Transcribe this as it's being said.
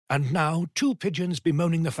And now, two pigeons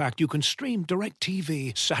bemoaning the fact you can stream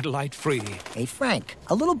DirecTV satellite-free. Hey, Frank,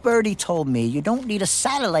 a little birdie told me you don't need a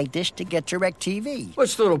satellite dish to get DirecTV.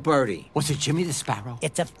 Which little birdie? Was it Jimmy the Sparrow?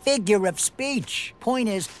 It's a figure of speech. Point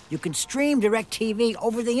is, you can stream DirecTV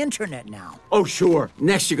over the internet now. Oh, sure.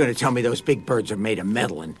 Next you're going to tell me those big birds are made of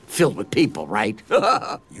metal and filled with people, right?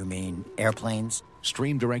 You mean airplanes?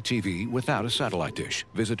 Stream DirecTV without a satellite dish.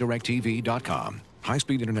 Visit DirecTV.com.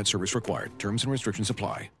 High-speed internet service required. Terms and restrictions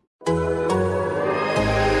apply.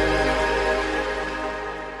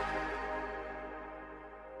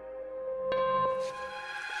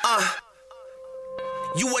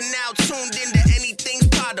 You are now tuned into Anything's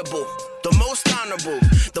Potable. The most honorable,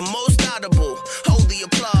 the most audible. Hold the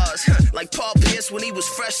applause, like Paul Pierce when he was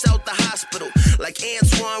fresh out the hospital. Like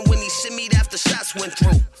Antoine when he shimmied after shots went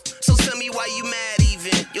through. So tell me why you mad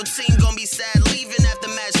even. Your team gon' be sad leaving after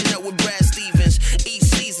matching up with Brad Stevens. Each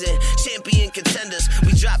season, champion contenders.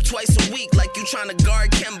 We drop twice a week like you tryna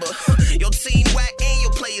guard Kemba. Your team whack and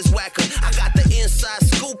your players whacker. I got the inside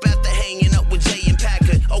scoop after hanging up with Jay and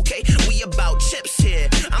Packard. Okay, we about chips here.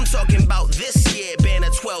 I'm talking about this year. Banner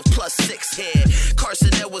 12 plus 6 here.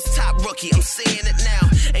 Carson Edwards top rookie. I'm saying it now.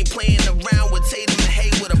 Ain't playing around with Tatum and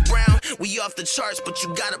Hayward or Brown. We off the charts, but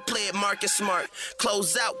you gotta play it Marcus Smart.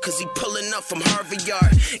 Close out, cause he pulling up from Harvard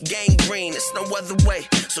Yard. Gang green, it's no other way.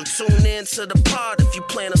 So tune in to the pod if you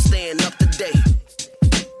plan on staying up to date.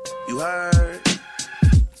 You heard?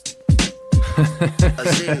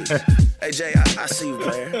 Aziz. Hey, Jay, I see you,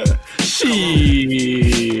 player.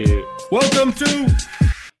 Shit. Welcome to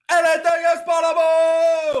Anything is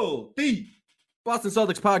Potable, the Boston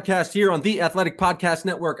Celtics podcast here on the Athletic Podcast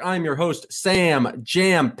Network. I'm your host, Sam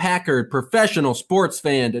Jam Packard, professional sports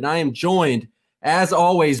fan, and I am joined, as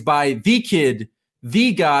always, by the kid,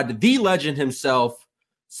 the god, the legend himself,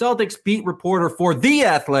 Celtics beat reporter for The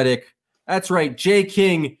Athletic. That's right, Jay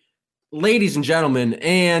King, ladies and gentlemen.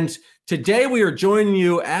 And today we are joining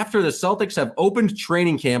you after the Celtics have opened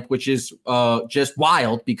training camp, which is just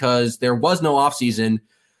wild because there was no offseason.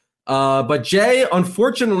 But Jay,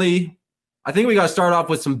 unfortunately, I think we got to start off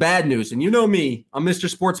with some bad news. And you know me, I'm Mr.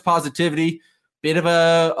 Sports Positivity, bit of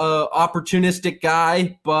a opportunistic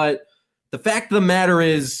guy. But the fact of the matter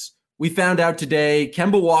is we found out today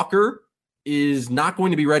Kemba Walker is not going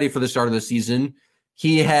to be ready for the start of the season.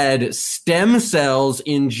 He had stem cells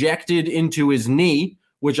injected into his knee,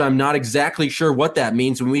 which I'm not exactly sure what that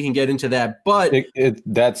means, and we can get into that. But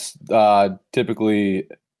that's typically,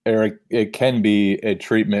 Eric, it can be a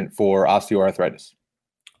treatment for osteoarthritis.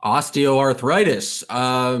 Osteoarthritis.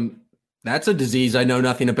 That's a disease I know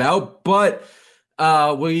nothing about, but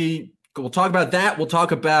we'll talk about that. We'll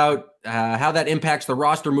talk about how that impacts the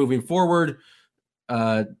roster moving forward.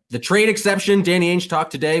 The trade exception, Danny Ainge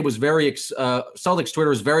talked today, was Celtics Twitter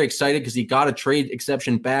was very excited because he got a trade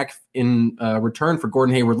exception back in return for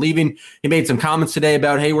Gordon Hayward leaving. He made some comments today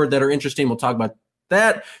about Hayward that are interesting. We'll talk about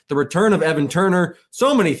that. The return of Evan Turner,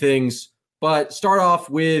 so many things. But start off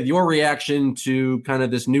with your reaction to kind of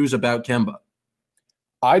this news about Kemba.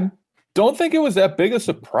 I don't think it was that big a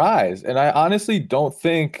surprise, and I honestly don't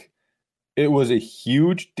think it was a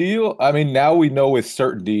huge deal. I mean, now we know with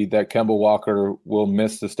certainty that Kemba Walker will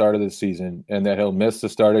miss the start of the season and that he'll miss the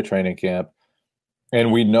start of training camp.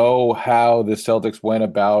 And we know how the Celtics went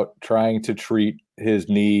about trying to treat his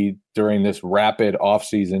knee during this rapid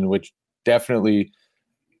offseason, which definitely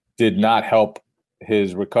did not help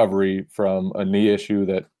his recovery from a knee issue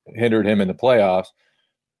that hindered him in the playoffs.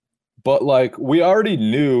 But we already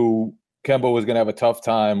knew Kemba was going to have a tough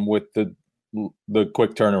time with the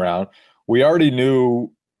quick turnaround. We already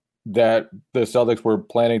knew that the Celtics were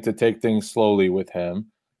planning to take things slowly with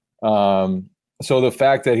him. So the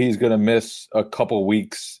fact that he's going to miss a couple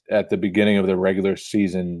weeks at the beginning of the regular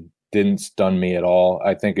season didn't stun me at all.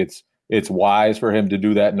 I think it's wise for him to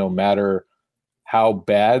do that no matter how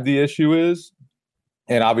bad the issue is.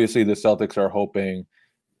 And obviously the Celtics are hoping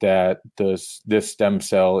that this stem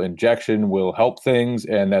cell injection will help things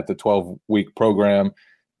and that the 12-week program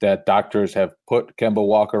that doctors have put Kemba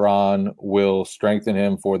Walker on will strengthen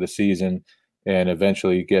him for the season and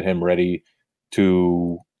eventually get him ready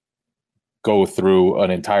to go through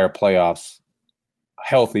an entire playoffs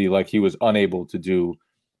healthy like he was unable to do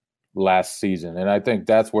last season. And I think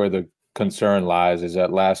that's where the concern lies, is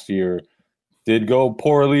that last year did go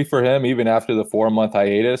poorly for him even after the 4-month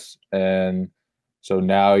hiatus. And so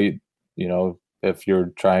now, if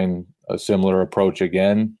you're trying a similar approach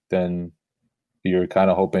again, then you're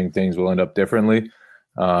kind of hoping things will end up differently.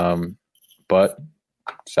 But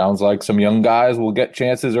sounds like some young guys will get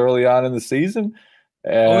chances early on in the season.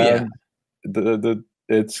 And the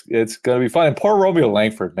It's going to be fun. And poor Romeo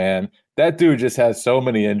Langford, man. That dude just has so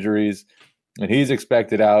many injuries, and he's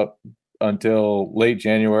expected out until late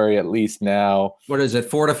January at least now. What is it,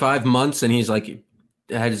 4 to 5 months? And he's like,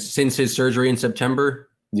 since his surgery in September?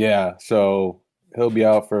 Yeah, so he'll be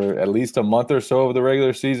out for at least a month or so of the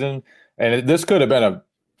regular season. And this could have been a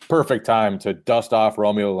perfect time to dust off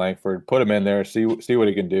Romeo Langford, put him in there, see what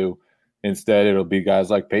he can do. Instead, it'll be guys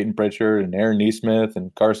like Peyton Pritchard and Aaron Nesmith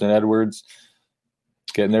and Carson Edwards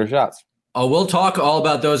getting their shots. Oh, we'll talk all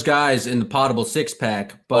about those guys in the Potable Six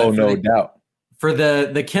Pack. But no doubt. For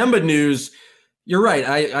the Kemba news, you're right.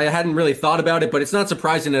 I hadn't really thought about it, but it's not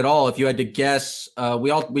surprising at all if you had to guess.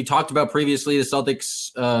 We talked about previously the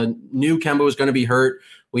Celtics knew Kemba was going to be hurt.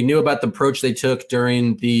 We knew about the approach they took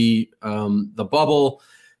during the bubble.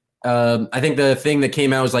 I think the thing that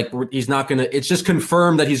came out was like he's not going to. It's just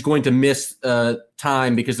confirmed that he's going to miss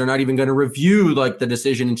time because they're not even going to review like the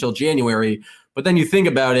decision until January. But then you think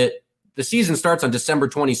about it, the season starts on December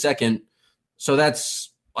 22nd, so that's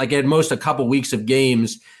like at most a couple weeks of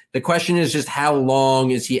games. The question is just how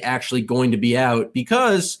long is he actually going to be out?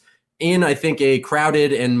 Because in, I think, a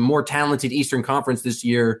crowded and more talented Eastern Conference this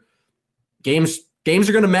year, games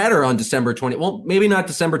are going to matter on December 20. Well, maybe not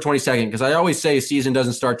December 22nd, because I always say season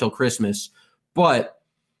doesn't start till Christmas. But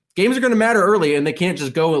games are going to matter early, and they can't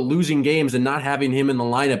just go losing games, and not having him in the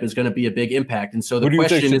lineup is going to be a big impact. And so the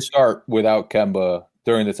question is, start without Kemba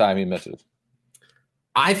during the time he misses?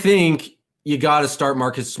 I think you got to start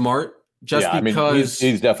Marcus Smart. Because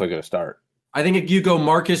he's definitely going to start. I think if you go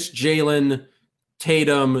Marcus, Jalen,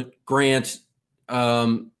 Tatum, Grant,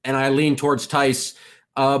 and I lean towards Tice,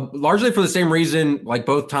 largely for the same reason, like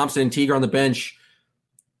both Thompson and Teague are on the bench.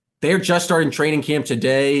 They're just starting training camp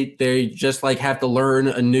today. They just like have to learn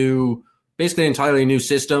basically entirely new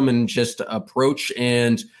system and just approach.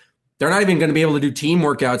 And they're not even going to be able to do team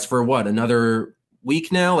workouts for another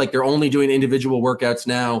week now. Like they're only doing individual workouts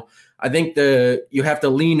now. I think you have to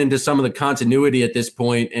lean into some of the continuity at this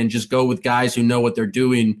point and just go with guys who know what they're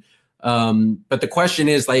doing. But the question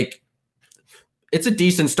is, like, it's a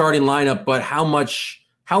decent starting lineup, but how long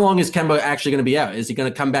is Kemba actually going to be out? Is he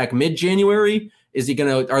going to come back mid-January?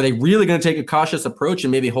 Are they really going to take a cautious approach and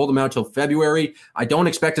maybe hold him out till February? I don't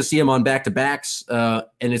expect to see him on back-to-backs.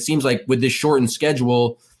 And it seems like with this shortened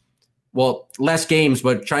schedule, well, less games,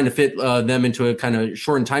 but trying to fit them into a kind of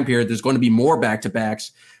shortened time period, there's going to be more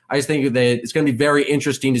back-to-backs. I just think that it's going to be very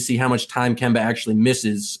interesting to see how much time Kemba actually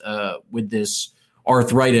misses with this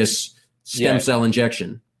arthritis stem cell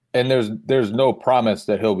injection. And there's no promise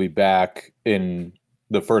that he'll be back in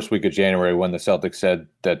the first week of January when the Celtics said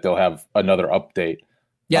that they'll have another update.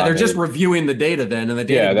 Yeah, they're just reviewing the data then, and the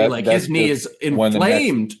data will be like his knee is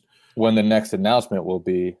inflamed. When the next announcement will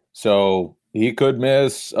be. So he could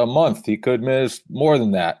miss a month. He could miss more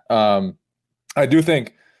than that. I do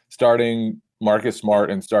think starting Marcus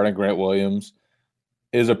Smart and starting Grant Williams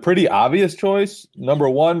is a pretty obvious choice. Number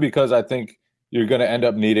one, because I think you're going to end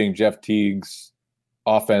up needing Jeff Teague's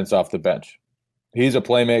offense off the bench. He's a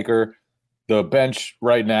playmaker. The bench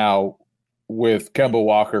right now with Kemba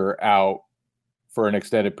Walker out for an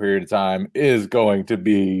extended period of time is going to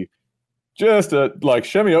be just like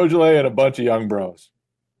Shemi Ojale and a bunch of young bros.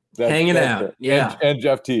 Hanging out. Yeah. And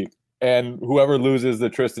Jeff Teague. And whoever loses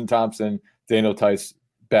the Tristan Thompson, Daniel Tice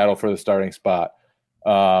battle for the starting spot.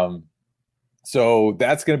 So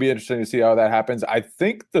that's going to be interesting to see how that happens. I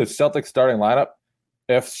think the Celtics starting lineup,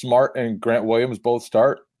 if Smart and Grant Williams both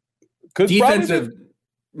start, could defensive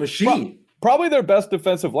machine. Probably their best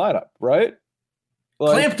defensive lineup, right?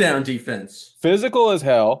 Like, clamp down defense. Physical as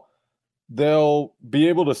hell. They'll be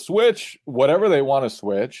able to switch whatever they want to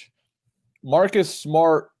switch. Marcus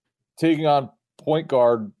Smart taking on point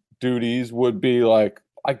guard duties would be like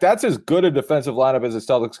that's as good a defensive lineup as the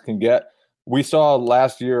Celtics can get. We saw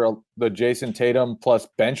last year the Jason Tatum plus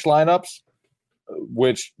bench lineups,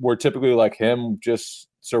 which were typically like him just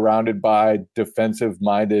surrounded by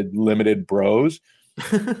defensive-minded, limited bros,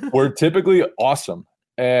 were typically awesome.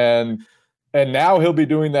 And now he'll be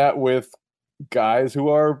doing that with guys who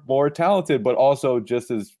are more talented, but also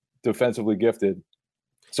just as defensively gifted.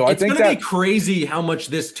 So I think it's going to be crazy how much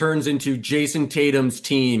this turns into Jason Tatum's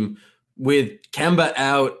team with Kemba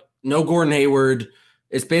out, no Gordon Hayward.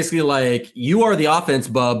 It's basically like, you are the offense,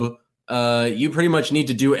 bub. You pretty much need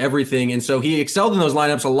to do everything. And so he excelled in those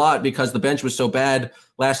lineups a lot because the bench was so bad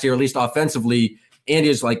last year, at least offensively. And he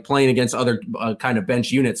was like playing against other kind of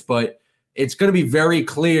bench units. But it's going to be very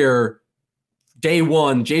clear day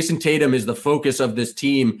one, Jason Tatum is the focus of this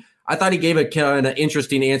team. I thought he gave a kind of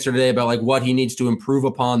interesting answer today about like what he needs to improve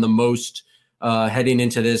upon the most heading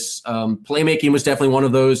into this. Playmaking was definitely one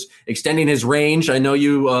of those. Extending his range. I know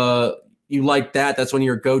you you like that. That's one of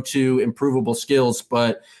your go-to improvable skills.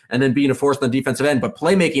 And then being a force on the defensive end. But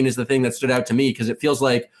playmaking is the thing that stood out to me because it feels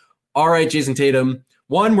like, all right, Jason Tatum,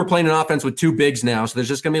 one, we're playing an offense with two bigs now. So there's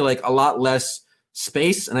just going to be like a lot less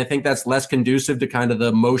space. And I think that's less conducive to kind of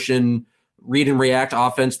the motion read and react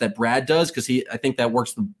offense that Brad does. Cause I think that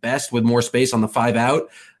works the best with more space on the 5 out.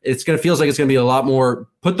 Feels like it's going to be a lot more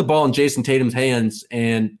put the ball in Jason Tatum's hands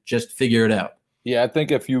and just figure it out. Yeah. I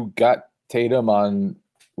think if you got Tatum on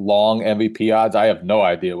long MVP odds, I have no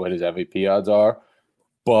idea what his MVP odds are,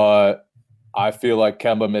 but I feel like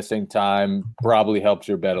Kemba missing time probably helps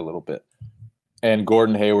your bet a little bit. And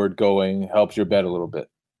Gordon Hayward going helps your bet a little bit.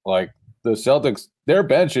 Like the Celtics, their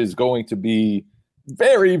bench is going to be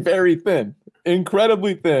very, very thin,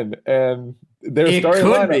 incredibly thin. And their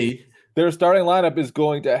starting lineup is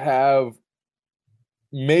going to have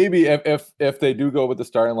maybe if they do go with the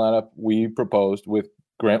starting lineup we proposed with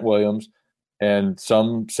Grant Williams and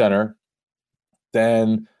some center,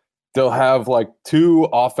 then they'll have like 2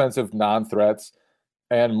 offensive non-threats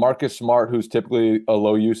and Marcus Smart, who's typically a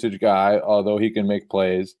low usage guy, although he can make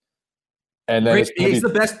plays. And then he's the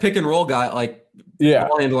best pick and roll guy,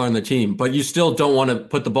 ball handler on the team, but you still don't want to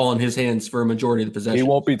put the ball in his hands for a majority of the possession. He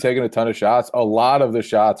won't be taking a ton of shots. A lot of the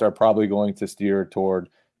shots are probably going to steer toward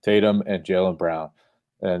Tatum and Jaylen Brown.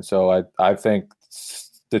 And so I think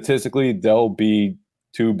statistically they'll be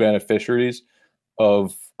 2 beneficiaries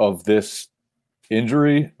of this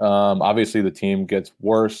injury. Obviously the team gets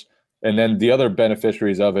worse. And then the other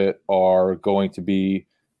beneficiaries of it are going to be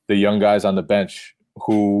the young guys on the bench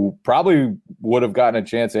who probably would have gotten a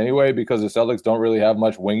chance anyway because the Celtics don't really have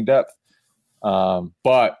much wing depth.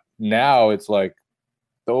 But now it's like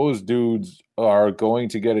those dudes are going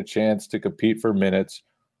to get a chance to compete for minutes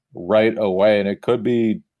right away. And it could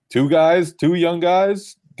be 2 young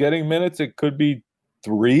guys getting minutes. It could be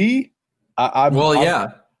 3. There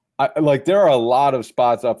are a lot of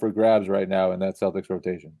spots up for grabs right now in that Celtics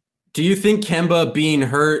rotation. Do you think Kemba being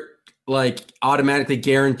hurt automatically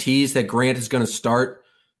guarantees that Grant is going to start?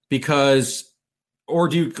 Or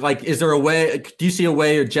do you is there a way? Do you see a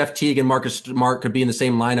way Jeff Teague and Marcus Smart could be in the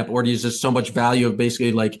same lineup, or do you just so much value of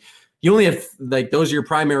basically you only have those are your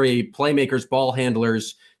primary playmakers, ball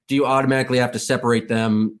handlers? Do you automatically have to separate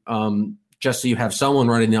them just so you have someone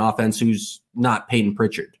running the offense who's not Peyton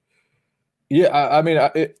Pritchard? Yeah, I mean,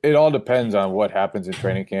 it all depends on what happens in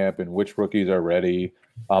training camp and which rookies are ready.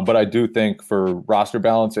 But I do think for roster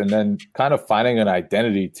balance and then kind of finding an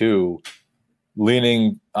identity too,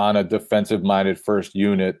 leaning on a defensive-minded first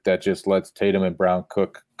unit that just lets Tatum and Brown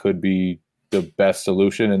cook could be the best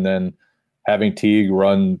solution. And then having Teague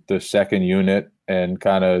run the second unit and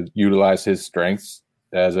kind of utilize his strengths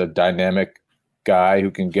as a dynamic guy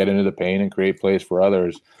who can get into the paint and create plays for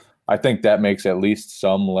others. I think that makes at least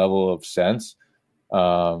some level of sense.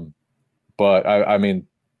 But I mean,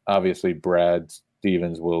 obviously Brad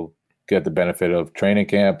Stevens will get the benefit of training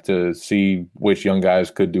camp to see which young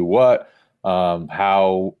guys could do what,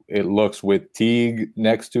 how it looks with Teague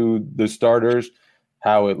next to the starters,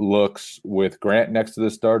 how it looks with Grant next to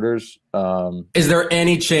the starters. Is there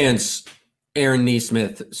any chance Aaron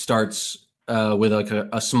Nesmith starts with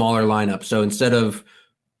a smaller lineup? So instead of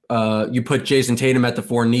you put Jason Tatum at the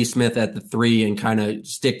 4, Nesmith at the 3, and kind of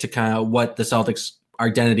stick to kind of what the Celtics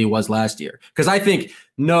identity was last year. Because I think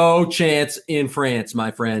no chance in France, my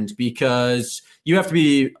friend, because you have to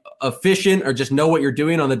be efficient or just know what you're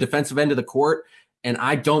doing on the defensive end of the court. And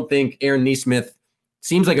I don't think Aaron Nesmith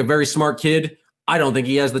seems like a very smart kid. I don't think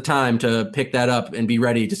he has the time to pick that up and be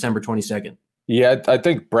ready December 22nd. Yeah, I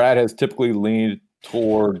think Brad has typically leaned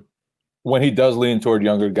toward, when he does lean toward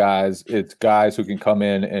younger guys, it's guys who can come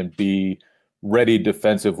in and be ready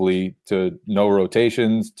defensively to know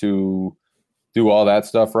rotations, to do all that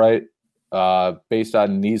stuff right. Based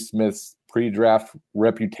on Nesmith's pre-draft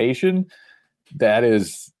reputation, that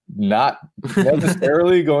is not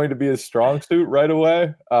necessarily going to be a strong suit right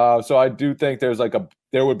away. So I do think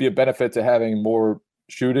there would be a benefit to having more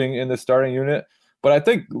shooting in the starting unit. But I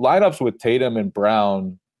think lineups with Tatum and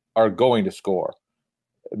Brown are going to score.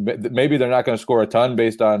 Maybe they're not going to score a ton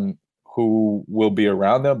based on who will be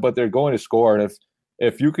around them, but they're going to score. And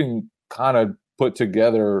if you can kind of put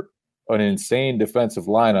together an insane defensive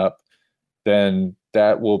lineup, then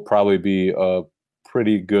that will probably be a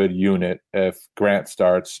pretty good unit if Grant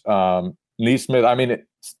starts. Nesmith, I mean,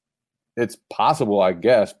 it's possible, I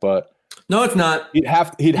guess, but no, it's not.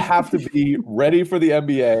 He'd have to be ready for the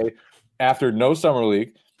NBA after no summer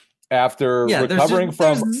league, after recovering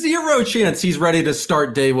there's zero chance he's ready to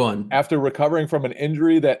start day one. After recovering from an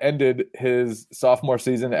injury that ended his sophomore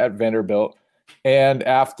season at Vanderbilt, and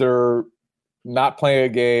after not playing a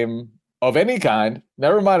game of any kind,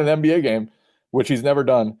 never mind an NBA game, which he's never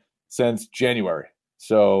done since January.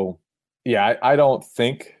 So, yeah, I don't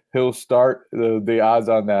think he'll start. The odds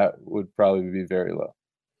on that would probably be very low.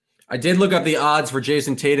 I did look up the odds for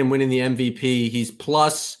Jason Tatum winning the MVP. He's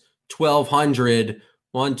plus 1,200.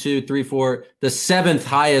 1, 2, 3, 4. The seventh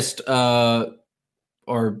highest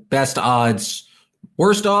or best odds.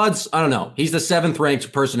 Worst odds? I don't know. He's the seventh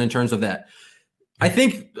ranked person in terms of that. I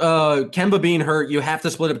think Kemba being hurt, you have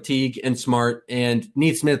to split up Teague and Smart, and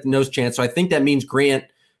Neesmith, no chance. So I think that means Grant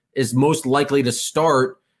is most likely to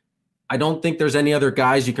start. I don't think there's any other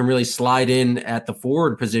guys you can really slide in at the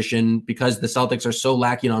forward position because the Celtics are so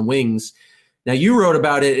lacking on wings. Now, you wrote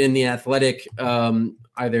about it in The Athletic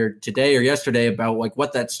either today or yesterday about like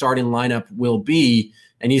what that starting lineup will be,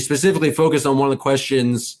 and you specifically focused on one of the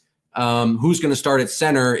questions, who's going to start at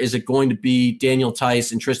center? Is it going to be Daniel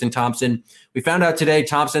Theis and Tristan Thompson? We found out today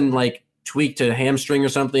Thompson like tweaked a hamstring or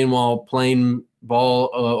something while playing ball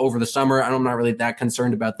over the summer. I'm not really that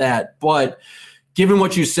concerned about that. But given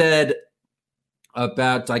what you said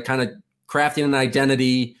about like kind of crafting an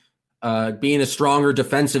identity, being a stronger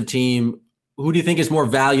defensive team, who do you think is more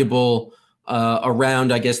valuable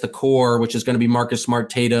around, I guess, the core, which is going to be Marcus Smart,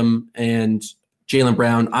 Tatum, and Jaylen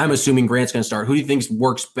Brown? I'm assuming Grant's going to start. Who do you think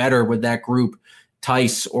works better with that group,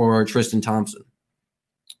 Theis or Tristan Thompson?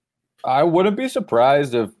 I wouldn't be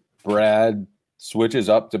surprised if Brad switches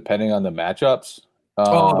up depending on the matchups.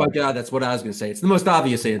 Oh, my God, that's what I was going to say. It's the most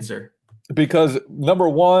obvious answer. Because, number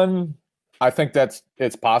one, I think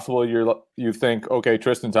it's possible you think, okay,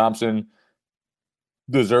 Tristan Thompson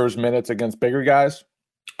deserves minutes against bigger guys.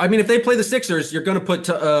 I mean, if they play the Sixers, you're going to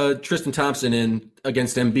put Tristan Thompson in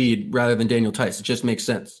against Embiid rather than Daniel Theis. It just makes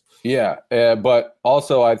sense. Yeah, but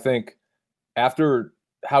also I think after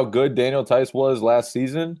how good Daniel Theis was last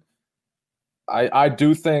season, I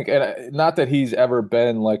do think, and not that he's ever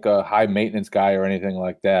been like a high maintenance guy or anything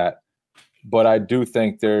like that, but I do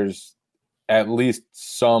think there's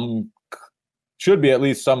should be at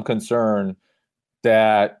least some concern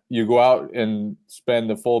that you go out and spend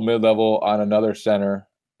the full mid-level on another center.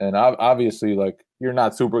 And obviously, like, you're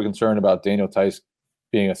not super concerned about Daniel Theis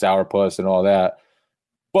being a sourpuss and all that.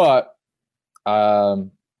 But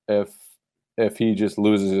if he just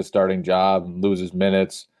loses his starting job and loses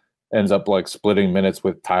minutes, ends up like splitting minutes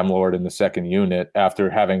with Time Lord in the second unit after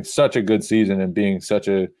having such a good season and being such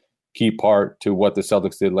a key part to what the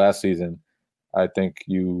Celtics did last season, I think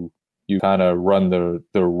you kind of run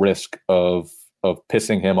the risk of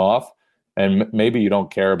pissing him off. And maybe you don't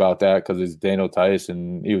care about that because it's Daniel Theis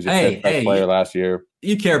and he was a best player last year.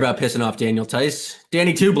 You care about pissing off Daniel Theis.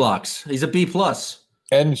 Danny 2 blocks. He's a B+.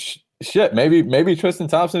 And shit, maybe Tristan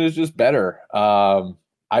Thompson is just better.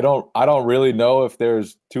 I don't really know if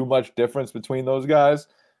there's too much difference between those guys.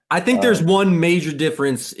 I think there's one major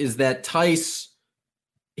difference is that Theis,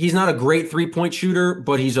 he's not a great three-point shooter,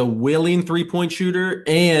 but he's a willing three-point shooter.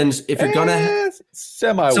 And if you're going to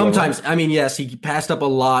sometimes, I mean, yes, he passed up a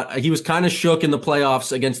lot. He was kind of shook in the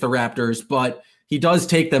playoffs against the Raptors, but he does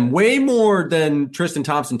take them way more than Tristan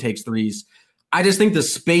Thompson takes threes. I just think the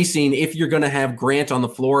spacing, if you're going to have Grant on the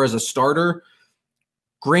floor as a starter,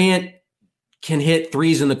 Grant can hit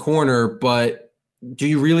threes in the corner, but do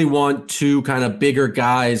you really want two kind of bigger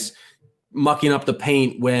guys mucking up the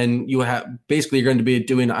paint when you have basically you're going to be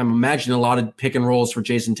doing, I'm imagining, a lot of pick and rolls for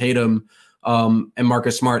Jason Tatum and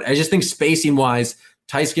Marcus Smart. I just think spacing wise,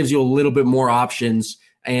 Theis gives you a little bit more options.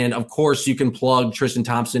 And of course you can plug Tristan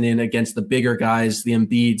Thompson in against the bigger guys, the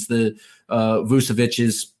Embiids, the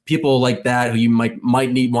Vucevic's, people like that who you might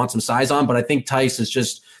want some size on. But I think Theis is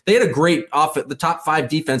just, they had a great the top 5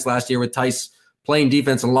 defense last year with Theis playing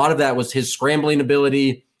defense. A lot of that was his scrambling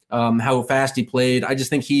ability, how fast he played. I just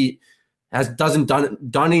think he doesn't done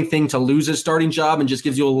anything to lose his starting job and just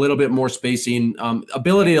gives you a little bit more spacing,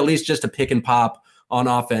 ability at least just to pick and pop on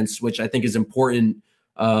offense, which I think is important.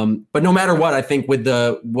 But no matter what, I think with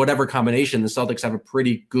whatever combination, the Celtics have a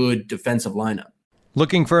pretty good defensive lineup.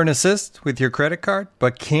 Looking for an assist with your credit card,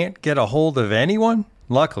 but can't get a hold of anyone?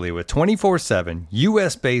 Luckily, with 24/7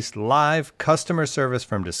 U.S.-based live customer service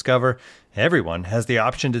from Discover, everyone has the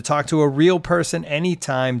option to talk to a real person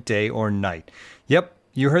anytime, day or night. Yep,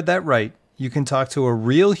 you heard that right. You can talk to a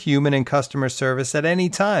real human in customer service at any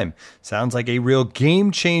time. Sounds like a real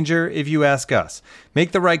game changer if you ask us.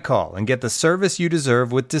 Make the right call and get the service you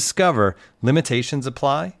deserve with Discover. Limitations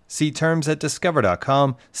apply. See terms at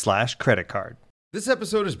discover.com/creditcard. This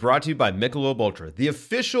episode is brought to you by Michelob Ultra, the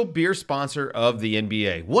official beer sponsor of the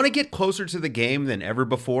NBA. Want to get closer to the game than ever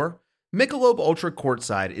before? Michelob Ultra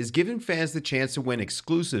Courtside is giving fans the chance to win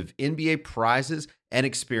exclusive NBA prizes and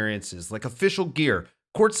experiences like official gear,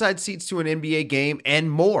 courtside seats to an NBA game,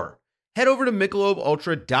 and more. Head over to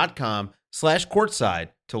MichelobUltra.com/courtside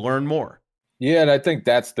to learn more. Yeah, and I think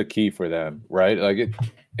that's the key for them, right? Like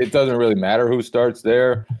it doesn't really matter who starts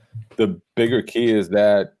there. The bigger key is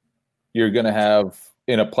that you're going to have,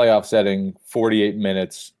 in a playoff setting, 48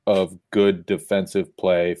 minutes of good defensive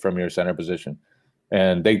play from your center position.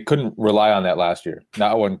 And they couldn't rely on that last year.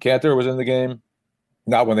 Not when Kanter was in the game,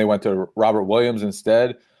 not when they went to Robert Williams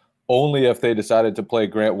instead. Only if they decided to play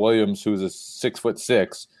Grant Williams, who's a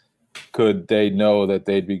 6'6", could they know that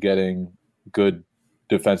they'd be getting good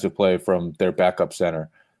defensive play from their backup center.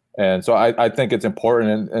 And so I think it's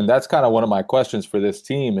important, and that's kind of one of my questions for this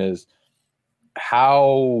team is,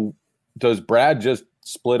 how does Brad just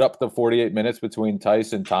split up the 48 minutes between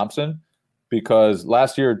Theis and Thompson? Because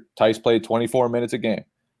last year, Theis played 24 minutes a game.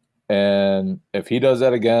 And if he does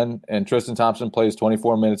that again and Tristan Thompson plays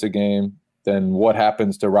 24 minutes a game, then what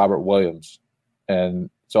happens to Robert Williams? And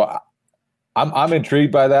so I'm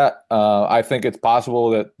intrigued by that. I think it's possible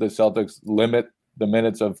that the Celtics limit the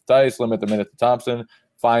minutes of Theis, limit the minutes of Thompson,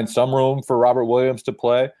 find some room for Robert Williams to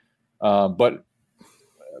play. But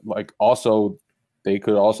like also, they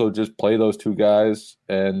could also just play those two guys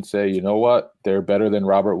and say, you know what, they're better than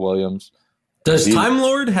Robert Williams. Does Time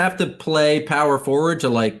Lord have to play power forward to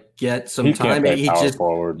like get some time? He just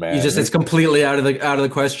forward, man. It's completely out of the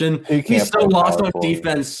question. He's so lost on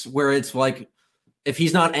defense where it's like, if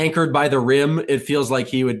he's not anchored by the rim, it feels like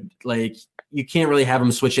he would like, you can't really have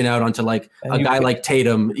him switching out onto like a guy like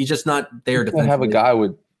Tatum. He's just not there to have a guy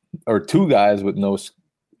with, or two guys with no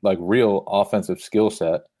like real offensive skill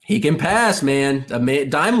set. He can pass, man.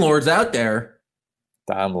 Dime Lord's out there.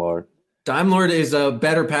 Dime Lord is a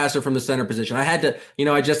better passer from the center position.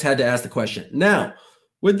 I just had to ask the question. Now,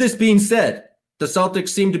 with this being said, the Celtics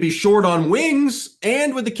seem to be short on wings,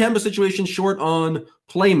 and with the Kemba situation, short on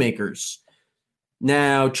playmakers.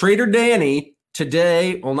 Now, Trader Danny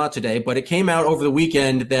today, well, not today, but it came out over the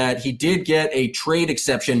weekend that he did get a trade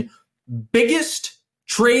exception. Biggest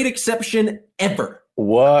trade exception ever.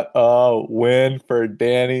 What a win for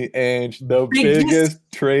Danny Ainge. The biggest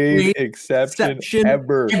trade exception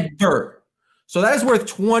ever. So that is worth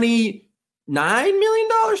 $29 million,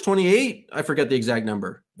 28. I forget the exact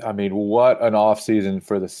number. I mean, what an offseason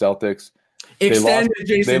for the Celtics. Extended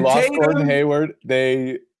they lost Gordon Hayward.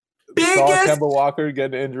 They saw Kemba Walker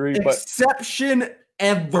get an injury. Exception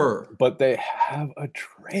ever. But they have a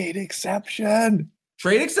trade exception.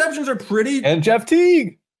 Trade exceptions are pretty. And Jeff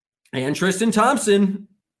Teague. And Tristan Thompson.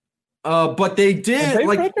 But they did.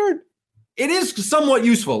 Like, it is somewhat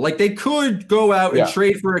useful. Like, they could go out and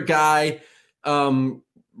trade for a guy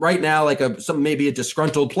right now, like maybe a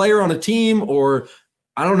disgruntled player on a team, or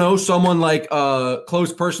I don't know, someone like a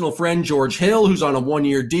close personal friend, George Hill, who's on a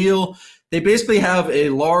 1-year deal. They basically have a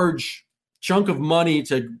large chunk of money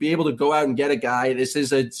to be able to go out and get a guy. This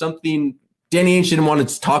is something Danny Ainge didn't want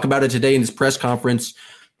to talk about it today in his press conference,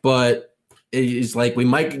 but it's like we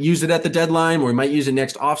might use it at the deadline or we might use it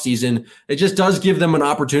next offseason. It just does give them an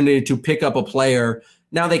opportunity to pick up a player.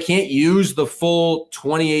 Now they can't use the full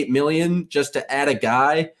 $28 million just to add a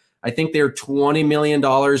guy. I think they're $20 million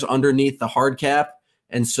underneath the hard cap.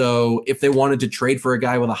 And so if they wanted to trade for a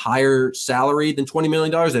guy with a higher salary than $20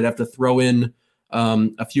 million, they'd have to throw in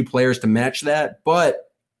a few players to match that.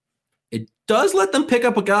 But it does let them pick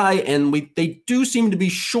up a guy, and they do seem to be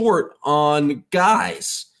short on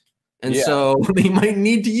guys. And so they might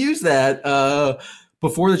need to use that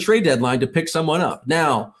before the trade deadline to pick someone up.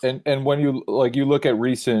 Now, and when you look at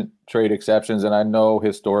recent trade exceptions, and I know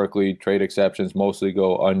historically trade exceptions mostly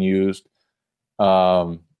go unused,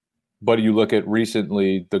 but you look at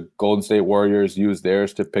recently, the Golden State Warriors used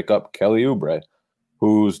theirs to pick up Kelly Oubre,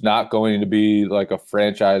 who's not going to be like a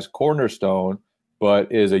franchise cornerstone,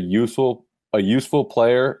 but is a useful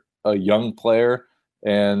player, a young player,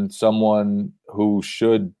 and someone who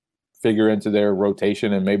should figure into their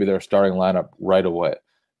rotation and maybe their starting lineup right away.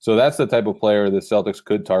 So that's the type of player the Celtics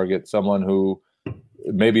could target, someone who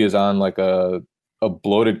maybe is on like a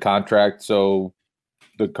bloated contract, so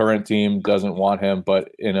the current team doesn't want him,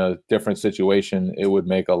 but in a different situation, it would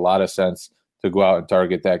make a lot of sense to go out and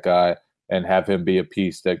target that guy and have him be a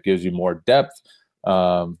piece that gives you more depth.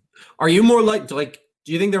 Are you more do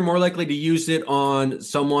you think they're more likely to use it on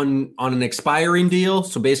someone on an expiring deal?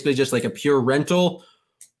 So basically just like a pure rental.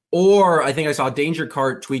 Or I think I saw Danger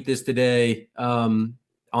Cart tweet this today on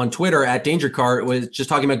Twitter at Danger Cart, was just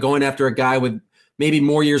talking about going after a guy with maybe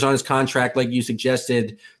more years on his contract, like you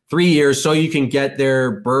suggested, 3 years, so you can get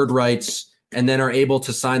their bird rights and then are able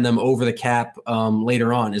to sign them over the cap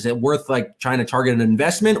later on. Is it worth like trying to target an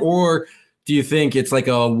investment, or do you think it's like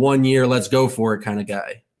a 1 year, let's go for it kind of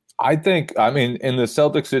guy? I think, in the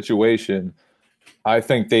Celtic situation, I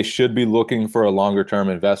think they should be looking for a longer term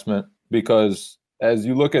investment because as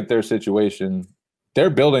you look at their situation, they're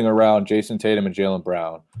building around Jason Tatum and Jaylen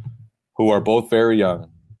Brown, who are both very young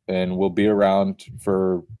and will be around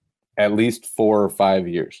for at least 4 or 5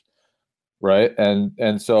 years, right?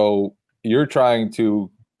 And so you're trying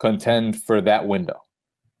to contend for that window,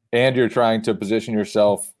 and you're trying to position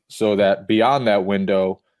yourself so that beyond that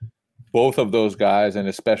window, both of those guys, and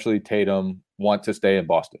especially Tatum, want to stay in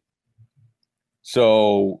Boston.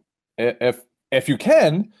 So if you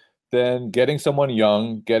can, then getting someone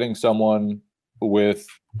young, getting someone with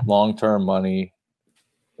long-term money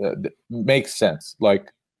makes sense.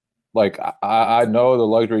 Like I know the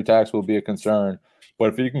luxury tax will be a concern,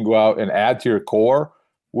 but if you can go out and add to your core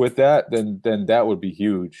with that, then that would be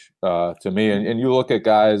huge to me. And you look at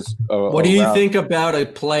guys. What do you think about a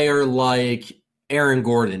player like Aaron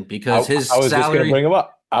Gordon? Because his salary.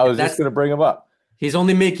 I was just going to bring him up. He's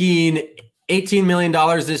only making $18 million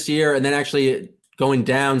this year, and then actually going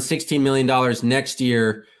down $16 million next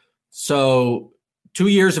year. So 2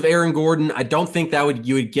 years of Aaron Gordon, I don't think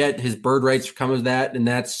you would get his bird rights come of that, and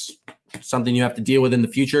that's something you have to deal with in the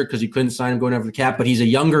future because you couldn't sign him going over the cap. But he's a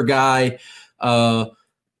younger guy,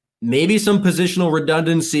 maybe some positional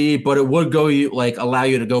redundancy, but it would allow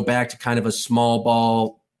you to go back to kind of a small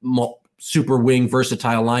ball, super wing,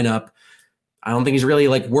 versatile lineup. I don't think he's really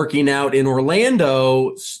working out in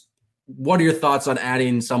Orlando. What are your thoughts on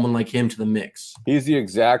adding someone like him to the mix? He's the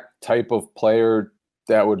exact type of player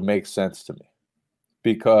that would make sense to me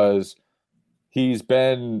because he's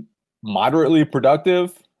been moderately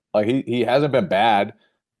productive. He hasn't been bad.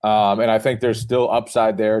 And I think there's still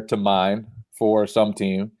upside there to mine for some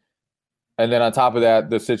team. And then on top of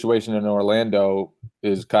that, the situation in Orlando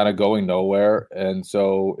is kind of going nowhere. And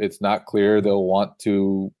so it's not clear they'll want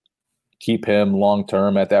to keep him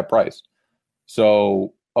long-term at that price.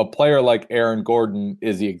 So a player like Aaron Gordon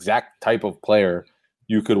is the exact type of player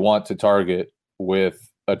you could want to target with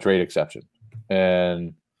a trade exception.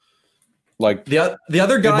 And the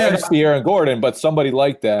other guy, it might not be Aaron Gordon, but somebody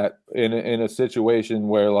like that in a situation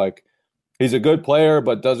where he's a good player,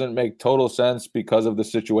 but doesn't make total sense because of the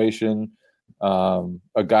situation.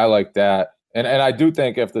 A guy like that. And I do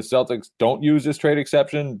think if the Celtics don't use this trade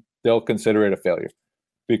exception, they'll consider it a failure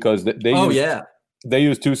because they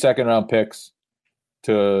use 2 second-round picks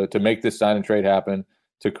to make this sign and trade happen,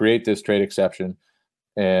 to create this trade exception.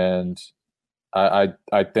 And I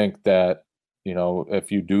think that,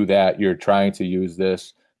 if you do that, you're trying to use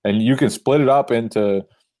this, and you can split it up into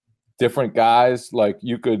different guys. Like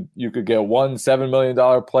you could get one $7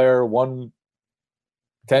 million player, one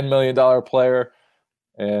 $10 million player,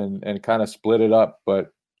 and kind of split it up.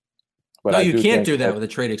 But no, you can't do that with a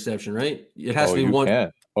trade exception, right? It has to be one.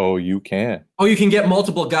 You can. Oh, you can get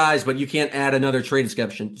multiple guys, but you can't add another trade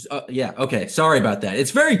exception. Yeah. Okay. Sorry about that.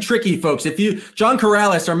 It's very tricky, folks. John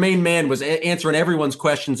Corrales, our main man, was answering everyone's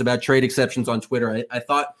questions about trade exceptions on Twitter. I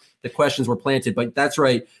thought the questions were planted, but that's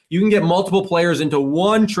right. You can get multiple players into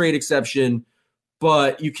one trade exception,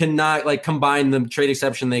 but you cannot combine the trade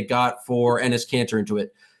exception they got for Enes Kanter into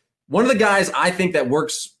it. One of the guys I think that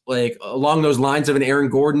works along those lines of an Aaron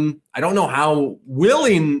Gordon, I don't know how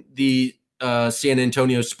willing the San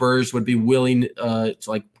Antonio Spurs would be willing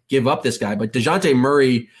to give up this guy, but DeJounte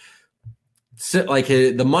Murray,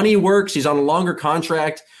 the money works. He's on a longer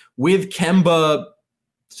contract with Kemba's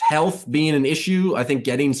health being an issue. I think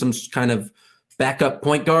getting some kind of backup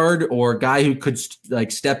point guard or a guy who could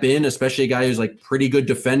step in, especially a guy who's pretty good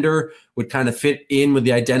defender, would kind of fit in with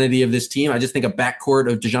the identity of this team. I just think a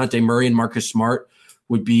backcourt of DeJounte Murray and Marcus Smart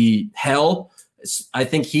would be hell. I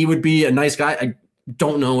think he would be a nice guy. I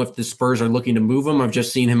don't know if the Spurs are looking to move him. I've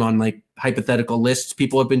just seen him on hypothetical lists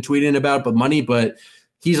people have been tweeting about, but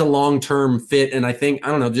he's a long-term fit. And I think,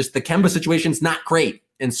 just the Kemba situation's not great.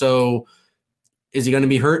 And so is he going to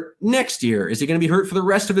be hurt next year? Is he going to be hurt for the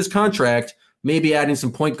rest of his contract? Maybe adding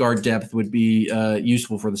some point guard depth would be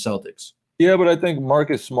useful for the Celtics. Yeah, but I think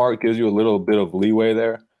Marcus Smart gives you a little bit of leeway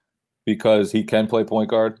there because he can play point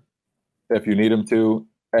guard if you need him to.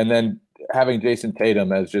 And then having Jason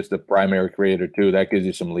Tatum as just the primary creator too, that gives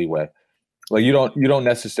you some leeway. You don't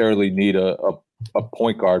necessarily need a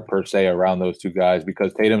point guard per se around those two guys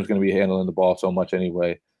because Tatum's going to be handling the ball so much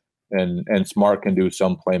anyway. And Smart can do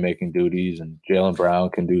some playmaking duties and Jaylen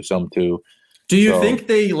Brown can do some too. Do you think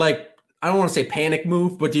they I don't want to say panic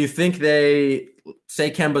move, but do you think they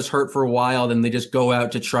say Kemba's hurt for a while, then they just go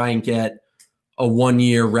out to try and get a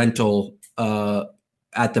 1-year rental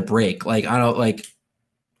at the break? I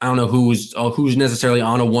don't know who's necessarily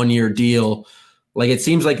on a 1-year deal. It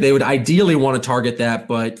seems like they would ideally want to target that,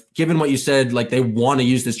 but given what you said, they want to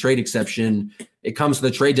use this trade exception, it comes to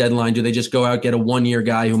the trade deadline, do they just go out, get a 1-year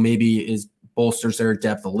guy who maybe bolsters their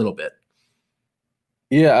depth a little bit?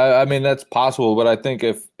 Yeah, I mean, that's possible, but I think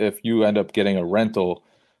if you end up getting a rental,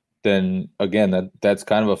 then again, that's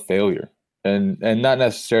kind of a failure. And not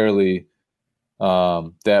necessarily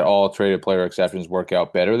that all traded player exceptions work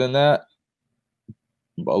out better than that.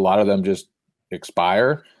 A lot of them just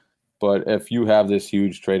expire. But if you have this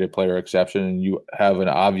huge traded player exception and you have an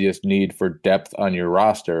obvious need for depth on your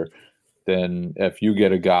roster, then if you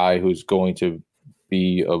get a guy who's going to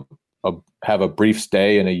be have a brief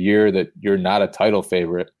stay in a year that you're not a title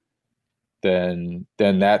favorite, then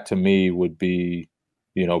that to me would be,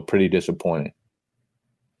 pretty disappointing.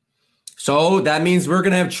 So that means we're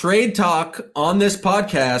going to have trade talk on this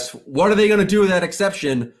podcast. What are they going to do with that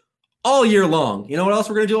exception all year long? You know what else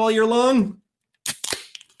we're going to do all year long?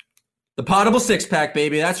 The Potable Six Pack,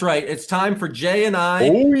 baby. That's right. It's time for Jay and I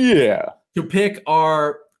to pick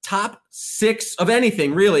our top 6 of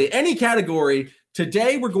anything, really, any category.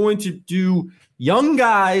 Today, we're going to do young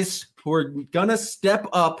guys who are going to step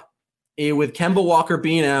up with Kemba Walker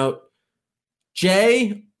being out.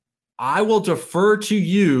 Jay, I will defer to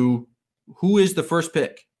you. Who is the first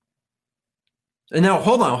pick? And now,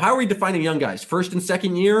 hold on. How are we defining young guys? First and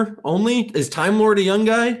second year only? Is Time Lord a young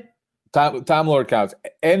guy? Time Lord counts.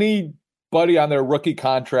 Anybody on their rookie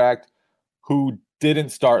contract who didn't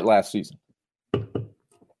start last season.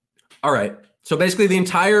 All right. So basically the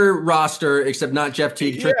entire roster, except not Jeff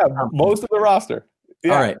Teague. Yeah, most of the roster.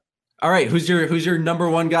 Yeah. All right. Who's your number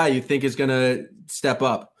one guy you think is going to step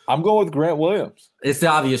up? I'm going with Grant Williams. It's the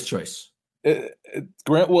obvious choice.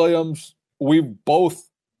 Grant Williams, we both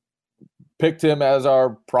picked him as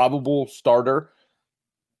our probable starter,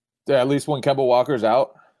 at least when Kemba Walker's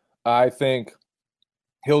out. I think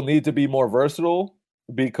he'll need to be more versatile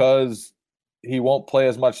because he won't play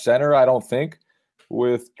as much center, I don't think,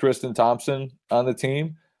 with Tristan Thompson on the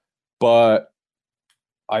team. But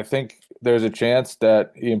I think there's a chance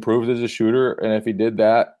that he improves as a shooter. And if he did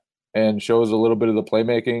that and shows a little bit of the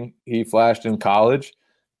playmaking he flashed in college,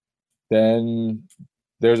 then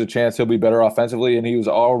there's a chance he'll be better offensively. And he was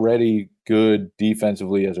already good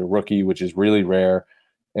defensively as a rookie, which is really rare.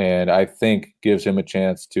 And I think gives him a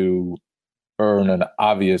chance to earn an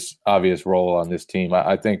obvious role on this team.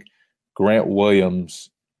 I think Grant Williams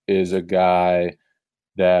is a guy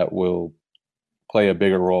that will play a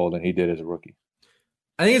bigger role than he did as a rookie.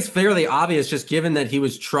 I think it's fairly obvious, just given that he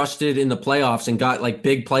was trusted in the playoffs and got like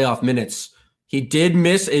big playoff minutes. He did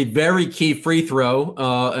miss a very key free throw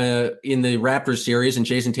in the Raptors series, and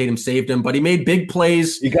Jason Tatum saved him, but he made big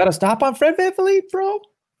plays. You got to stop on Fred VanVleet, bro.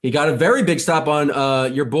 He got a very big stop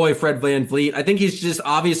on your boy, Fred VanVleet. I think he's just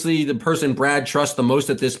obviously the person Brad trusts the most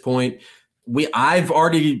at this point. I've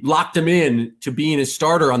already locked him in to being a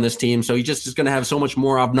starter on this team, so he just is going to have so much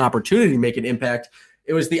more of an opportunity to make an impact.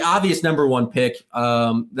 It was the obvious number one pick.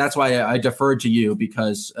 That's why I deferred to you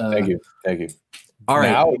because Thank you. All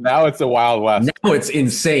right. Now it's the Wild West. Now it's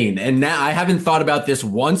insane. And now I haven't thought about this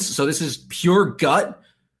once, so this is pure gut.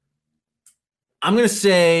 I'm going to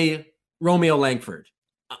say Romeo Langford.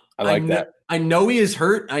 I like that. I know he is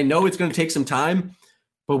hurt. I know it's going to take some time,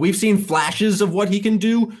 but we've seen flashes of what he can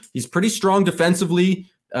do. He's pretty strong defensively.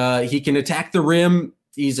 He can attack the rim.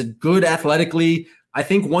 He's good athletically. I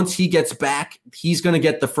think once he gets back, he's going to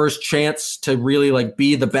get the first chance to really like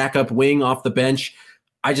be the backup wing off the bench.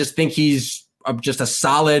 I just think he's just a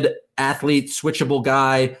solid athlete, switchable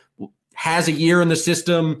guy, has a year in the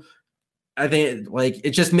system. I think like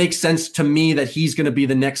it just makes sense to me that he's going to be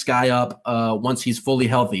the next guy up once he's fully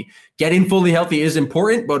healthy. Getting fully healthy is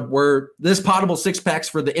important, but this potable six packs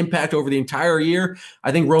for the impact over the entire year.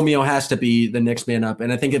 I think Romeo has to be the next man up.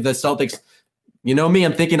 And I think if the Celtics, you know me,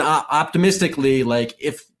 I'm thinking optimistically, like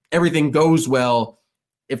if everything goes well,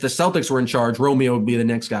 if the Celtics were in charge, Romeo would be the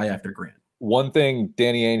next guy after Grant. One thing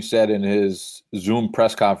Danny Ainge said in his Zoom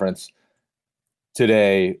press conference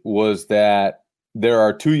today was that there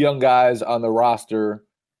are 2 young guys on the roster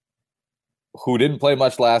who didn't play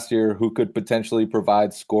much last year who could potentially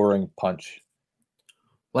provide scoring punch.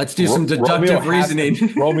 Let's do some deductive reasoning.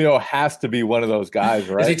 Romeo has to be one of those guys,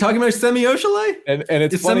 right? Is he talking about Semi Ojeleye? And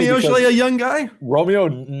it's Is funny Semi Ojeleye a young guy? Romeo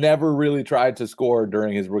never really tried to score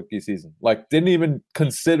during his rookie season. Like, didn't even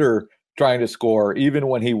consider trying to score, even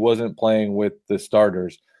when he wasn't playing with the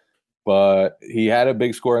starters. But he had a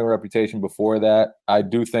big scoring reputation before that. I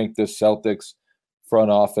do think the Celtics front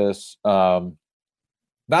office, not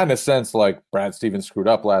in a sense like Brad Stevens screwed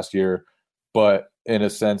up last year, but in a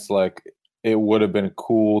sense like it would have been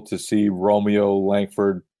cool to see Romeo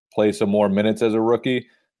Langford play some more minutes as a rookie.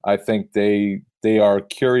 I think they are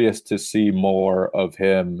curious to see more of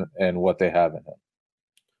him and what they have in him.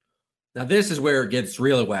 Now, this is where it gets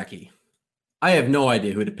really wacky. I have no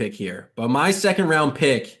idea who to pick here, but my second round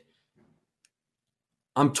pick,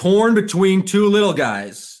 I'm torn between two little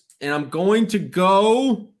guys, and I'm going to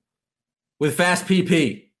go with Fast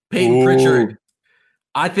PP, Peyton Pritchard.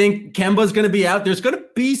 I think Kemba's going to be out. There's going to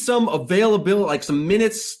be some availability, like some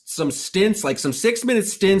minutes, some stints, like some 6-minute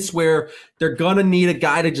stints where they're going to need a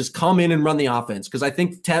guy to just come in and run the offense. Because I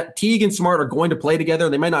think Teague and Smart are going to play together.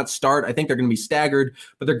 They might not start. I think they're going to be staggered,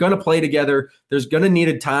 but they're going to play together. There's going to need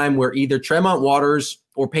a time where either Tremont Waters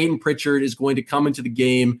or Peyton Pritchard is going to come into the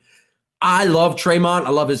game. I love Tremont. I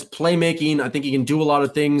love his playmaking. I think he can do a lot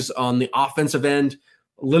of things on the offensive end.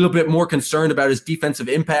 A little bit more concerned about his defensive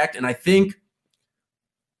impact. And I think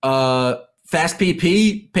Fast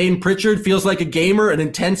PP, Peyton Pritchard feels like a gamer, an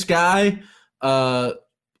intense guy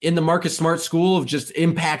in the Marcus Smart school of just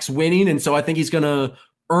impacts winning. And so I think he's going to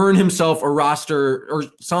earn himself a roster or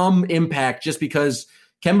some impact just because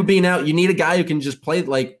Kemba being out, you need a guy who can just play,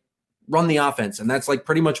 like run the offense. And that's like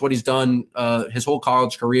pretty much what he's done his whole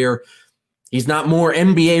college career. He's not more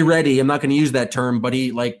NBA ready. I'm not going to use that term, but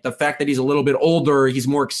he, like, the fact that he's a little bit older, he's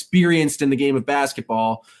more experienced in the game of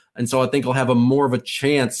basketball. And so I think he'll have more of a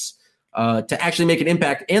chance to actually make an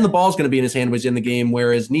impact. And the ball's going to be in his hand when he's in the game,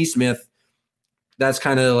 whereas Nesmith, that's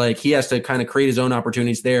kind of like he has to kind of create his own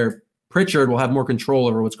opportunities there. Pritchard will have more control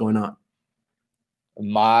over what's going on.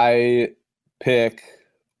 My pick,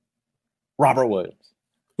 Robert Williams.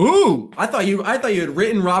 Ooh, I thought you had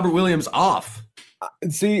written Robert Williams off.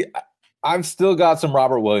 See, I've still got some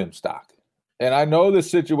Robert Williams stock. And I know the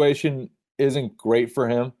situation isn't great for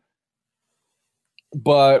him.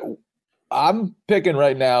 But I'm picking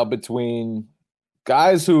right now between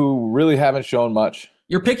guys who really haven't shown much.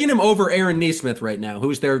 You're picking him over Aaron Nesmith right now,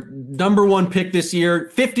 who's their number one pick this year,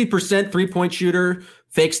 50% three-point shooter,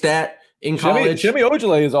 fake stat in college. Shemi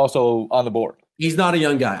Ojale is also on the board. He's not a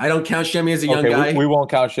young guy. I don't count Shemi as a young guy. We won't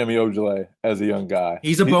count Shemi Ojale as a young guy.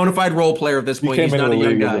 He's a bona fide role player at this point. He's not a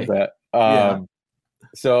young guy.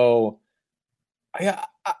 So,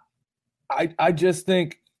 I just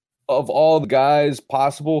think of all the guys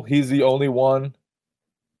possible, he's the only one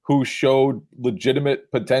who showed legitimate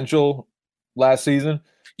potential last season.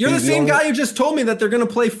 You're the same guy who just told me that they're going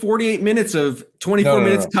to play 48 minutes of 24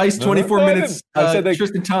 minutes Tice, 24 minutes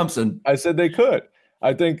Tristan Thompson. I said they could.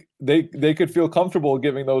 I think they could feel comfortable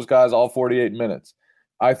giving those guys all 48 minutes.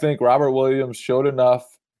 I think Robert Williams showed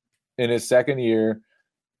enough in his second year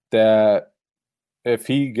that if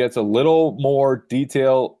he gets a little more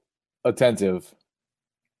detail attentive,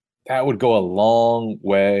 that would go a long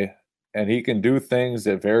way. And he can do things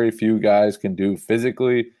that very few guys can do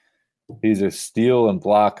physically. He's a steal and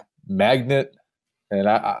block magnet. And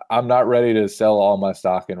I'm not ready to sell all my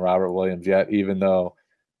stock in Robert Williams yet, even though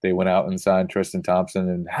they went out and signed Tristan Thompson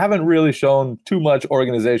and haven't really shown too much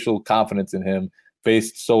organizational confidence in him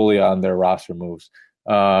based solely on their roster moves.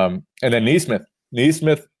 And then Nesmith.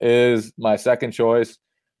 Nesmith is my second choice.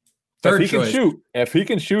 If he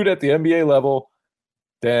can shoot at the NBA level,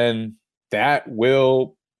 then that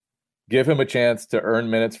will give him a chance to earn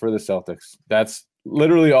minutes for the Celtics. That's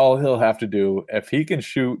literally all he'll have to do. If he can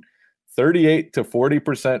shoot 38 to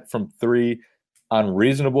 40% from three on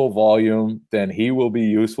reasonable volume, then he will be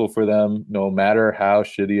useful for them no matter how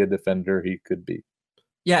shitty a defender he could be.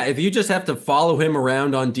 Yeah, if you just have to follow him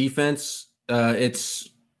around on defense, it's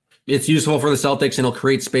useful for the Celtics, and he'll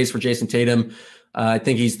create space for Jason Tatum. I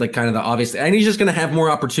think he's like kind of the obvious, and he's just going to have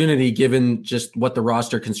more opportunity given just what the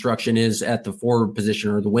roster construction is at the forward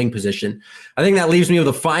position or the wing position. I think that leaves me with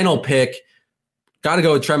a final pick. Got to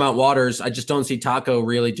go with Tremont Waters. I just don't see Taco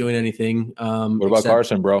really doing anything. What about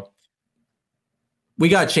Carson, bro? We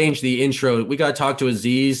got to change the intro. We got to talk to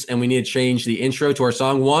Aziz, and we need to change the intro to our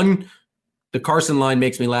song. One, the Carson line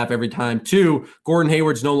makes me laugh every time. Two, Gordon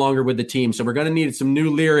Hayward's no longer with the team, so we're going to need some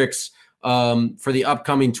new lyrics for the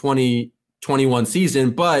upcoming 2021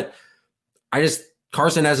 season. But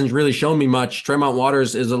Carson hasn't really shown me much. Tremont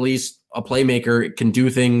Waters is at least a playmaker, can do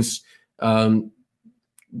things. I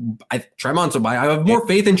have more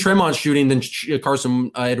faith in Tremont shooting than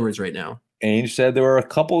Carson Edwards right now. Ainge said there were a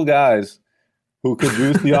couple of guys who could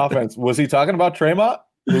use the offense. Was he talking about Tremont,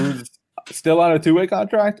 who's still on a two-way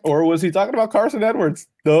contract, or was he talking about Carson Edwards,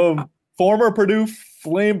 the former Purdue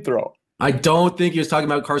flamethrower? I don't think he was talking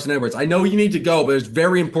about Carson Edwards. I know you need to go, but there's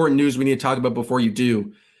very important news we need to talk about before you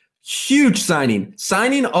do. Huge signing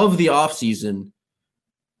of the offseason.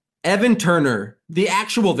 Evan Turner, the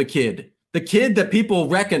kid that people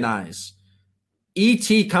recognize.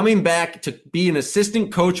 E.T. coming back to be an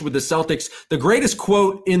assistant coach with the Celtics. The greatest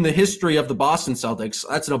quote in the history of the Boston Celtics.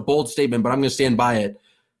 That's a bold statement, but I'm going to stand by it.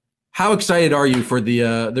 How excited are you for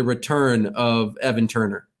the return of Evan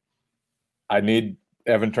Turner? I need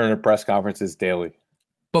Evan Turner press conferences daily.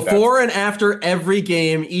 Before and after every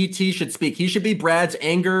game, ET should speak. He should be Brad's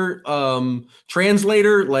anger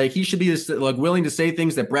translator. Like, he should be like willing to say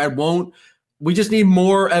things that Brad won't. We just need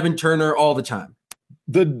more Evan Turner all the time.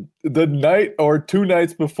 The night or 2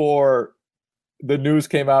 nights before the news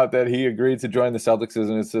came out that he agreed to join the Celtics as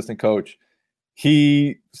an assistant coach,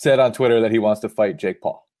 he said on Twitter that he wants to fight Jake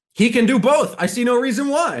Paul. He can do both. I see no reason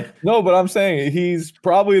why. No, but I'm saying he's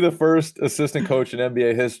probably the first assistant coach in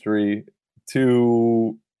NBA history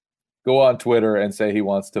to go on Twitter and say he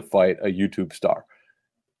wants to fight a YouTube star.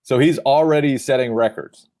 So he's already setting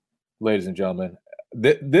records, ladies and gentlemen.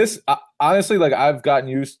 This honestly, like, I've gotten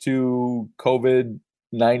used to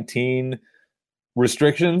COVID-19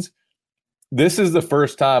 restrictions. This is the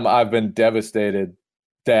first time I've been devastated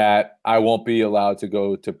that I won't be allowed to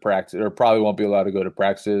go to practice, or probably won't be allowed to go to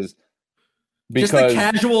practices. Because just the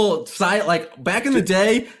casual side, like back in the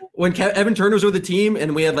day when Evan Turner was with the team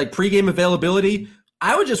and we had like pregame availability,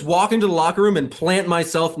 I would just walk into the locker room and plant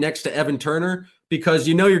myself next to Evan Turner because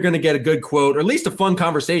you know you're going to get a good quote or at least a fun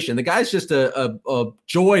conversation. The guy's just a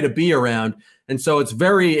joy to be around. And so it's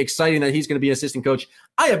very exciting that he's going to be an assistant coach.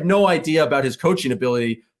 I have no idea about his coaching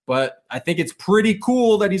ability, but I think it's pretty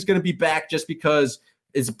cool that he's going to be back just because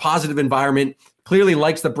it's a positive environment. Clearly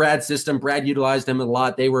likes the Brad system. Brad utilized him a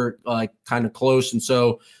lot. They were kind of close. And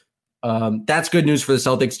so that's good news for the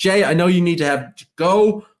Celtics. Jay, I know you need to have to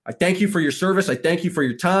go. I thank you for your service. I thank you for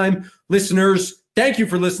your time. Listeners, thank you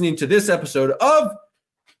for listening to this episode of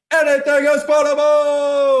Anything is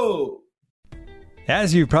Possible!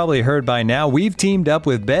 As you've probably heard by now, we've teamed up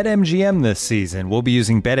with BetMGM this season. We'll be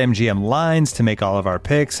using BetMGM lines to make all of our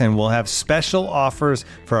picks, and we'll have special offers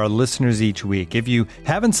for our listeners each week. If you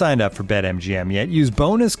haven't signed up for BetMGM yet, use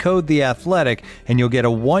bonus code The Athletic, and you'll get a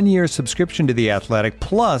 1-year subscription to The Athletic,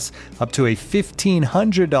 plus up to a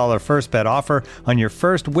 $1,500 first bet offer on your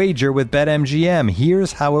first wager with BetMGM.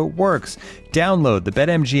 Here's how it works. Download the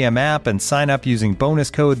BetMGM app and sign up using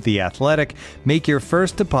bonus code The Athletic. Make your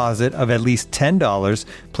first deposit of at least $10.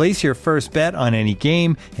 Place your first bet on any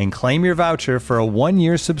game and claim your voucher for a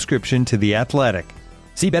 1-year subscription to The Athletic.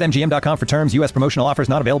 See BetMGM.com for terms. U.S. promotional offers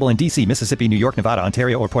not available in D.C., Mississippi, New York, Nevada,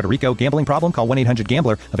 Ontario, or Puerto Rico. Gambling problem? Call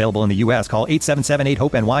 1-800-GAMBLER. Available in the U.S. Call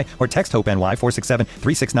 877-8-HOPE-NY or text HOPE-NY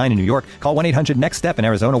 467-369 in New York. Call 1-800-NEXT-STEP in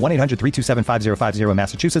Arizona. 1-800-327-5050 in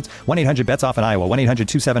Massachusetts. 1-800-BETS-OFF in Iowa.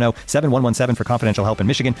 1-800-270-7117 for confidential help in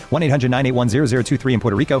Michigan. 1-800-981-0023 in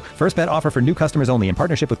Puerto Rico. First bet offer for new customers only in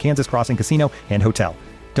partnership with Kansas Crossing Casino and Hotel.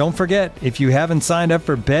 Don't forget, if you haven't signed up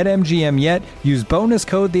for BetMGM yet, use bonus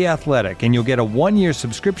code The Athletic, and you'll get a 1-year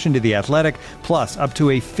subscription to The Athletic, plus up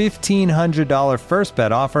to a $1,500 first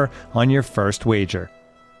bet offer on your first wager.